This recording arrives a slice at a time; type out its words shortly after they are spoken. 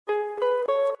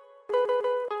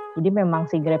Jadi memang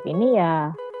si Grab ini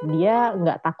ya dia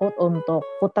nggak takut untuk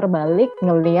putar balik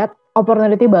ngelihat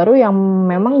opportunity baru yang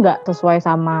memang nggak sesuai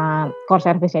sama core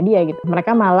service-nya dia gitu.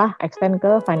 Mereka malah extend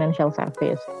ke financial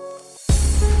service.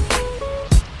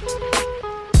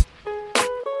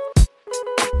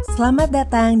 Selamat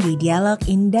datang di Dialog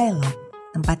in Dialog,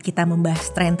 tempat kita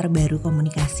membahas tren terbaru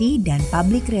komunikasi dan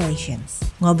public relations.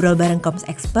 Ngobrol bareng Comms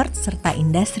Expert serta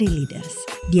industry leaders.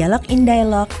 Dialog in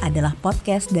Dialog adalah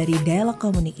podcast dari Dialog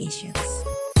Communications.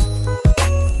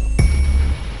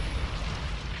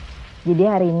 Jadi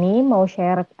hari ini mau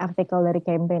share artikel dari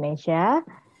Campaign Asia,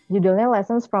 judulnya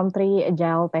Lessons from 3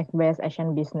 Agile Tech-Based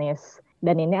Asian Business.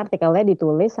 Dan ini artikelnya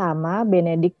ditulis sama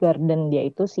Benedict Garden, dia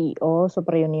itu CEO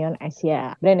Super Union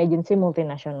Asia, brand agency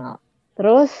multinasional.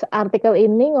 Terus artikel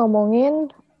ini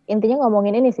ngomongin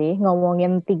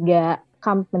tiga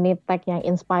company tech yang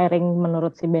inspiring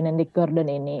menurut si Benedict Garden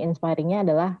ini. Inspiringnya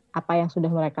adalah apa yang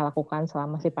sudah mereka lakukan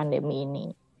selama si pandemi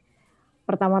ini.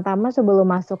 Pertama-tama sebelum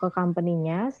masuk ke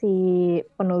company-nya, si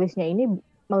penulisnya ini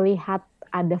melihat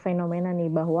ada fenomena nih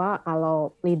bahwa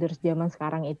kalau leaders zaman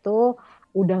sekarang itu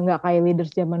udah nggak kayak leaders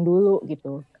zaman dulu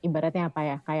gitu. Ibaratnya apa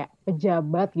ya, kayak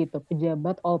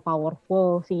pejabat all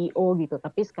powerful CEO gitu.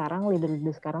 Tapi sekarang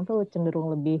leader-leader sekarang tuh cenderung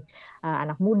lebih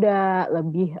anak muda,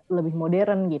 lebih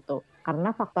modern gitu.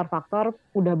 Karena faktor-faktor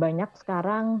udah banyak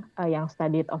sekarang yang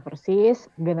studied overseas,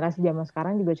 generasi zaman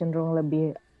sekarang juga cenderung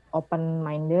lebih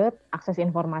open-minded, akses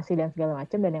informasi dan segala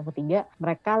macam. Dan yang ketiga,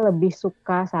 mereka lebih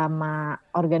suka sama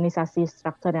organisasi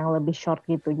struktur yang lebih short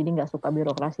gitu. Jadi nggak suka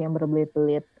birokrasi yang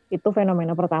berbelit-belit. Itu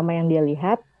fenomena pertama yang dia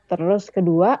lihat. Terus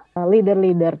kedua,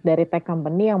 leader-leader dari tech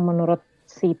company yang menurut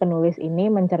si penulis ini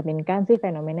mencerminkan si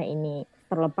fenomena ini.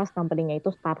 Terlepas company-nya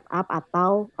itu startup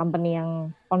atau company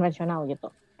yang konvensional gitu.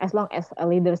 As long as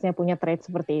leaders-nya punya trait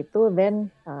seperti itu,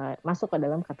 then masuk ke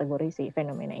dalam kategori si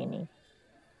fenomena ini.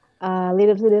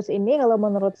 Leaders ini kalau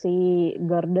menurut si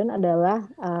Gordon adalah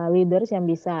leaders yang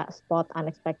bisa spot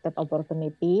unexpected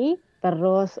opportunity,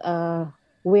 terus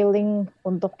willing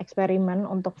untuk eksperimen,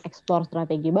 untuk explore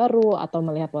strategi baru atau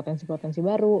melihat potensi-potensi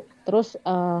baru. Terus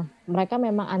mereka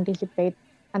memang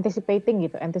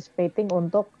anticipating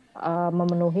untuk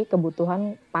memenuhi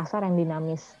kebutuhan pasar yang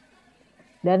dinamis.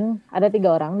 Dan ada 3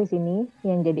 orang di sini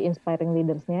yang jadi inspiring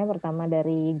leaders-nya. Pertama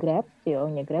dari Grab,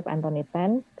 CEO-nya Grab, Anthony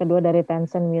Tan. Kedua dari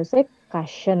Tencent Music,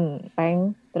 Cushion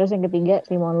Peng. Terus yang ketiga,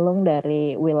 Simon Lung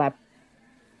dari WeLab.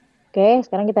 Oke,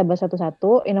 sekarang kita bahas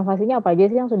satu-satu. Inovasinya apa aja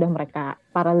sih yang sudah mereka,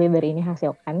 para leader ini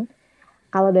hasilkan?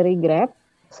 Kalau dari Grab,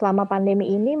 selama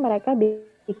pandemi ini mereka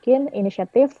bikin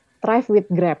inisiatif Thrive with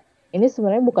Grab. Ini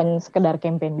sebenarnya bukan sekedar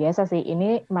campaign biasa sih.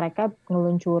 Ini mereka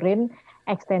ngeluncurin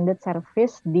extended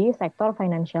service di sektor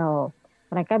financial.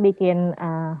 Mereka bikin,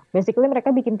 basically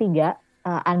mereka bikin 3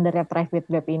 under Thrive with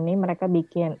Grab ini. Mereka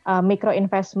bikin micro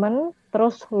investment,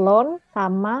 terus loan,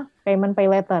 sama payment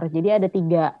pay later. Jadi ada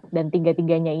 3, dan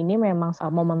 3-tiganya ini memang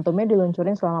momentumnya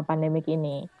diluncurin selama pandemik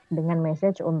ini dengan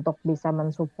message untuk bisa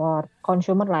mensupport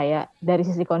consumer lah ya, dari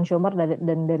sisi consumer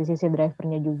dan dari sisi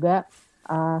drivernya juga,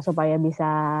 supaya bisa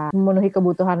memenuhi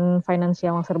kebutuhan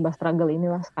finansial yang serba struggle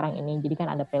inilah sekarang ini. Jadi kan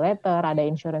ada pay later, ada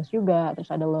insurance juga, terus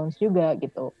ada loans juga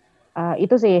gitu.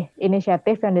 Itu sih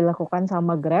inisiatif yang dilakukan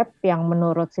sama Grab yang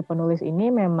menurut si penulis ini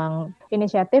memang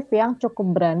inisiatif yang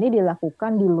cukup berani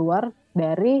dilakukan di luar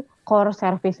dari core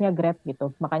service-nya Grab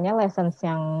gitu. Makanya lessons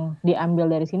yang diambil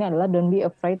dari sini adalah don't be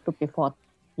afraid to pivot.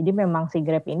 Jadi memang si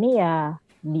Grab ini ya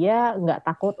dia nggak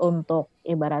takut untuk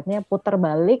ibaratnya putar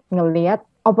balik ngelihat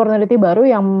opportunity baru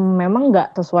yang memang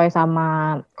nggak sesuai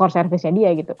sama core service-nya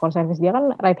dia gitu. Core service dia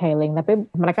kan ride hailing, tapi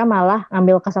mereka malah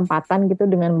ngambil kesempatan gitu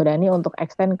dengan berani untuk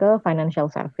extend ke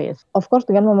financial service. Of course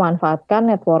dengan memanfaatkan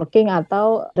networking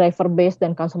atau driver base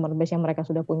dan consumer base yang mereka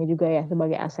sudah punya juga ya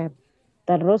sebagai aset.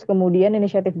 Terus kemudian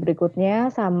inisiatif berikutnya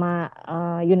sama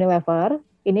Unilever.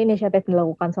 Ini inisiatif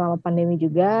dilakukan selama pandemi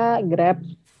juga, Grab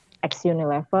X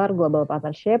Unilever Global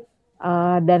Partnership.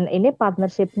 Dan ini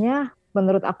partnership-nya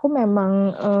menurut aku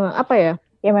memang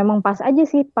ya memang pas aja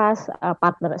sih, pas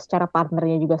secara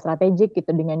partnernya juga strategik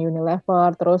gitu dengan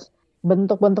Unilever. Terus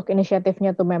bentuk-bentuk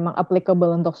inisiatifnya tuh memang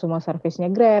applicable untuk semua servisnya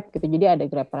Grab gitu. Jadi ada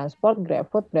Grab Transport, Grab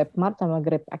Food, Grab Mart, sama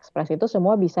Grab Express itu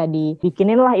semua bisa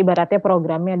dibikinin lah ibaratnya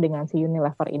programnya dengan si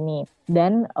Unilever ini.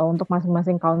 Dan untuk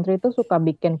masing-masing country itu suka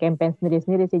bikin campaign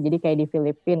sendiri-sendiri sih. Jadi kayak di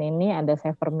Filipina ini ada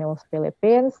Saver Meals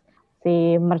Philippines,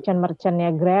 si merchant-merchantnya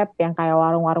Grab yang kayak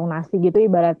warung-warung nasi gitu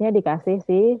ibaratnya dikasih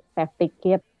si safety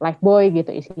kit Lifebuoy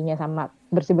gitu isinya sama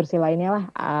bersih-bersih lainnya lah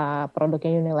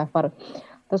produknya Unilever.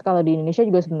 Terus kalau di Indonesia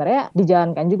juga sebenarnya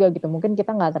dijalankan juga gitu. Mungkin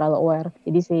kita nggak terlalu aware.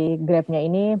 Jadi si Grabnya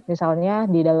ini misalnya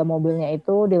di dalam mobilnya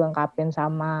itu dilengkapin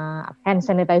sama hand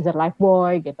sanitizer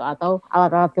Lifebuoy gitu. Atau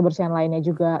alat-alat kebersihan lainnya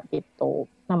juga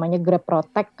gitu. Namanya Grab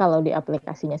Protect kalau di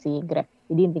aplikasinya si Grab.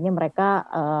 Jadi intinya mereka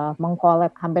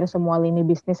mengkolek hampir semua lini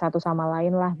bisnis satu sama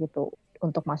lain lah gitu.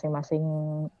 Untuk masing-masing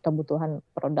kebutuhan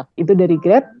produk. Itu dari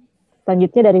Grab.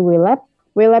 Selanjutnya dari WeLab.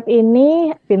 WeLab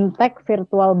ini fintech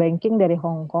virtual banking dari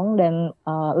Hong Kong dan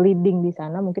leading di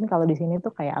sana. Mungkin kalau di sini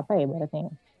tuh kayak apa ya ibaratnya?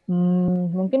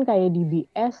 Mungkin kayak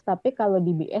DBS, tapi kalau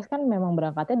DBS kan memang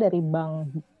berangkatnya dari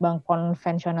bank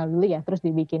konvensional dulu ya, terus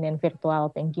dibikinin virtual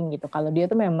banking gitu. Kalau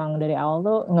dia tuh memang dari awal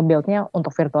tuh nge-build-nya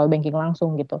untuk virtual banking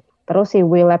langsung gitu. Terus si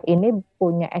WeLab ini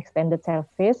punya extended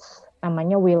service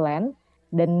namanya WeLand,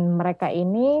 dan mereka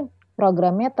ini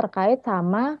programnya terkait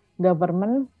sama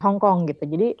government Hong Kong gitu.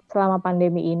 Jadi selama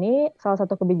pandemi ini salah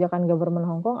satu kebijakan government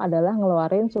Hong Kong adalah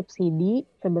ngeluarin subsidi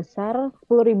sebesar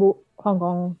 10.000 Hong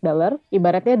Kong dollar,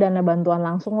 ibaratnya dana bantuan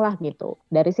langsung lah gitu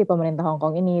dari si pemerintah Hong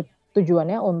Kong ini.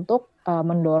 Tujuannya untuk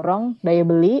mendorong daya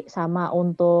beli sama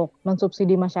untuk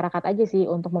mensubsidi masyarakat aja sih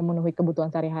untuk memenuhi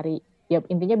kebutuhan sehari-hari. Ya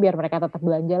intinya biar mereka tetap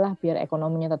belanja lah, biar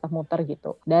ekonominya tetap muter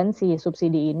gitu. Dan si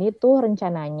subsidi ini tuh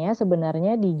rencananya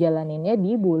sebenarnya dijalaninnya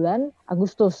di bulan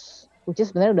Agustus. Which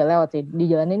is sebenarnya udah lewat sih,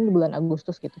 dijalanin di bulan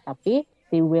Agustus gitu. Tapi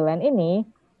si WeLand ini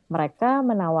mereka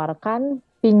menawarkan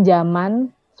pinjaman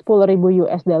 10.000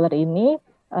 US dollar ini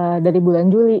dari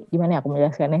bulan Juli. Gimana ya aku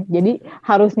menjelaskannya? Jadi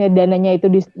harusnya dananya itu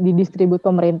didistribut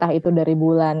pemerintah itu dari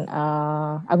bulan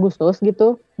Agustus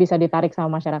gitu, bisa ditarik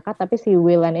sama masyarakat, tapi si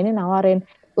WeLand ini nawarin,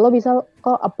 lo bisa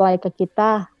kok apply ke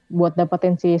kita buat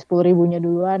dapetin si 10.000-nya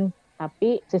duluan,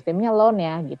 tapi sistemnya loan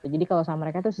ya gitu. Jadi kalau sama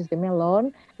mereka tuh sistemnya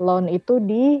loan itu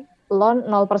di loan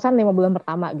 0% 5 bulan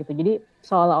pertama gitu. Jadi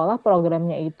seolah-olah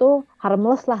programnya itu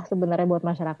harmless lah sebenarnya buat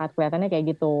masyarakat. Kelihatannya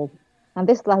kayak gitu.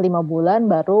 Nanti setelah 5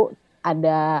 bulan baru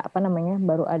ada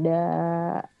baru ada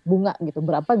bunga gitu.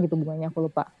 Berapa gitu bunganya aku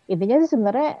lupa. Intinya sih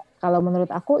sebenarnya kalau menurut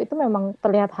aku itu memang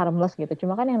terlihat harmless gitu.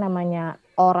 Cuma kan yang namanya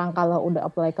orang kalau udah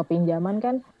apply ke pinjaman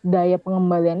kan daya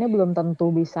pengembaliannya belum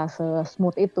tentu bisa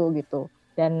se-smooth itu gitu.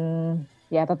 Dan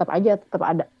ya tetap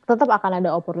akan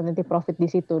ada opportunity profit di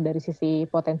situ dari sisi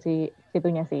potensi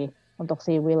situnya sih untuk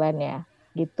si WeLand ya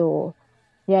gitu.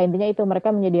 Ya intinya itu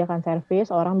mereka menyediakan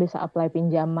servis, orang bisa apply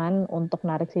pinjaman untuk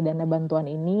narik si dana bantuan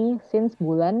ini since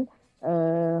bulan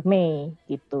Mei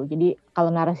gitu. Jadi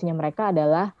kalau narasinya mereka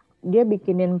adalah dia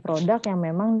bikinin produk yang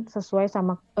memang sesuai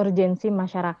sama urgensi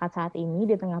masyarakat saat ini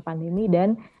di tengah pandemi,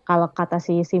 dan kalau kata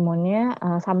si Simonnya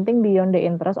something beyond the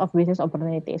interest of business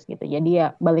opportunities gitu. Jadi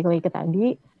ya balik lagi ke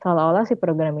tadi, seolah-olah si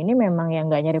program ini memang yang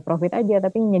nggak nyari profit aja,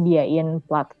 tapi nyediain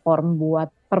platform buat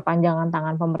perpanjangan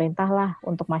tangan pemerintah lah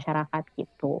untuk masyarakat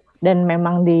gitu. Dan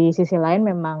memang di sisi lain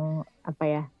memang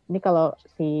ini kalau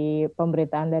si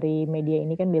pemberitaan dari media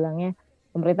ini kan bilangnya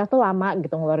pemerintah tuh lama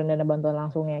gitu ngeluarin dana bantuan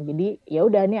langsungnya. Jadi ya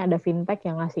udah nih ada fintech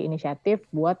yang ngasih inisiatif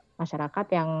buat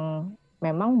masyarakat yang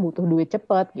memang butuh duit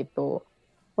cepet gitu.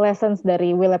 Lessons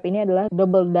dari WeLab ini adalah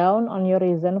double down on your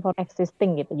reason for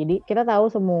existing gitu. Jadi kita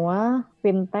tahu semua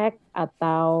fintech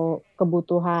atau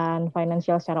kebutuhan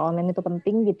financial secara online itu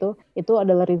penting gitu. Itu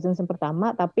adalah reasons yang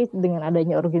pertama, tapi dengan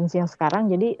adanya urgensi yang sekarang,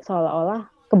 jadi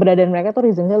seolah-olah keberadaan mereka tuh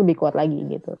reasonnya lebih kuat lagi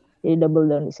gitu. Jadi double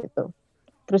down di situ.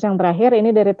 Terus yang terakhir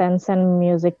ini dari Tencent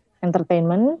Music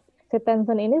Entertainment. Si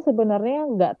Tencent ini sebenarnya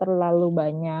nggak terlalu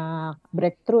banyak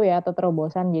breakthrough ya atau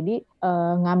terobosan. Jadi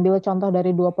ngambil contoh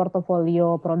dari 2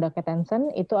 portofolio produknya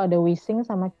Tencent, itu ada WeSing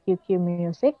sama QQ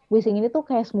Music. WeSing ini tuh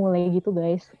kayak Smule gitu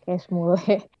guys, kayak Smule.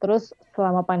 Terus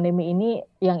selama pandemi ini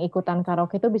yang ikutan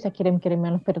karaoke itu bisa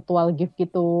kirim-kiriman virtual gift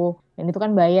gitu. Dan itu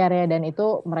kan bayar ya, dan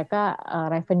itu mereka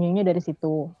revenue-nya dari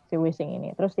situ, si WeSing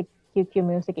ini. Terus si QQ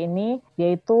Music ini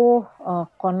yaitu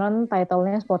konon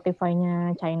title-nya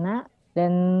Spotify-nya China,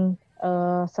 dan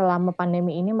selama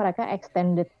pandemi ini mereka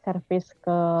extended service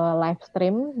ke live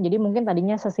stream. Jadi mungkin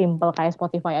tadinya sesimpel kayak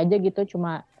Spotify aja gitu,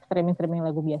 cuma streaming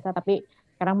lagu biasa, tapi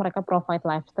sekarang mereka provide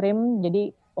live stream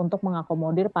jadi untuk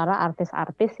mengakomodir para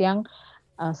artis-artis yang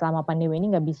selama pandemi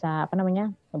ini nggak bisa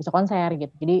konser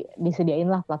gitu. Jadi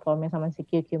disediain lah platformnya sama si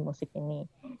QQ Music ini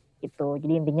gitu.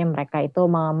 Jadi intinya mereka itu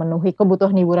memenuhi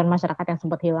kebutuhan hiburan masyarakat yang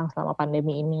sempat hilang selama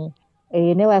pandemi ini.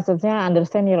 Ini lessons-nya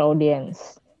understand your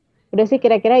audience. Udah sih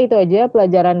kira-kira itu aja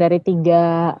pelajaran dari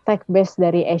 3 tech base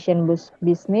dari Asian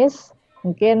Business.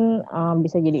 Mungkin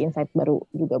bisa jadi insight baru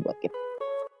juga buat kita.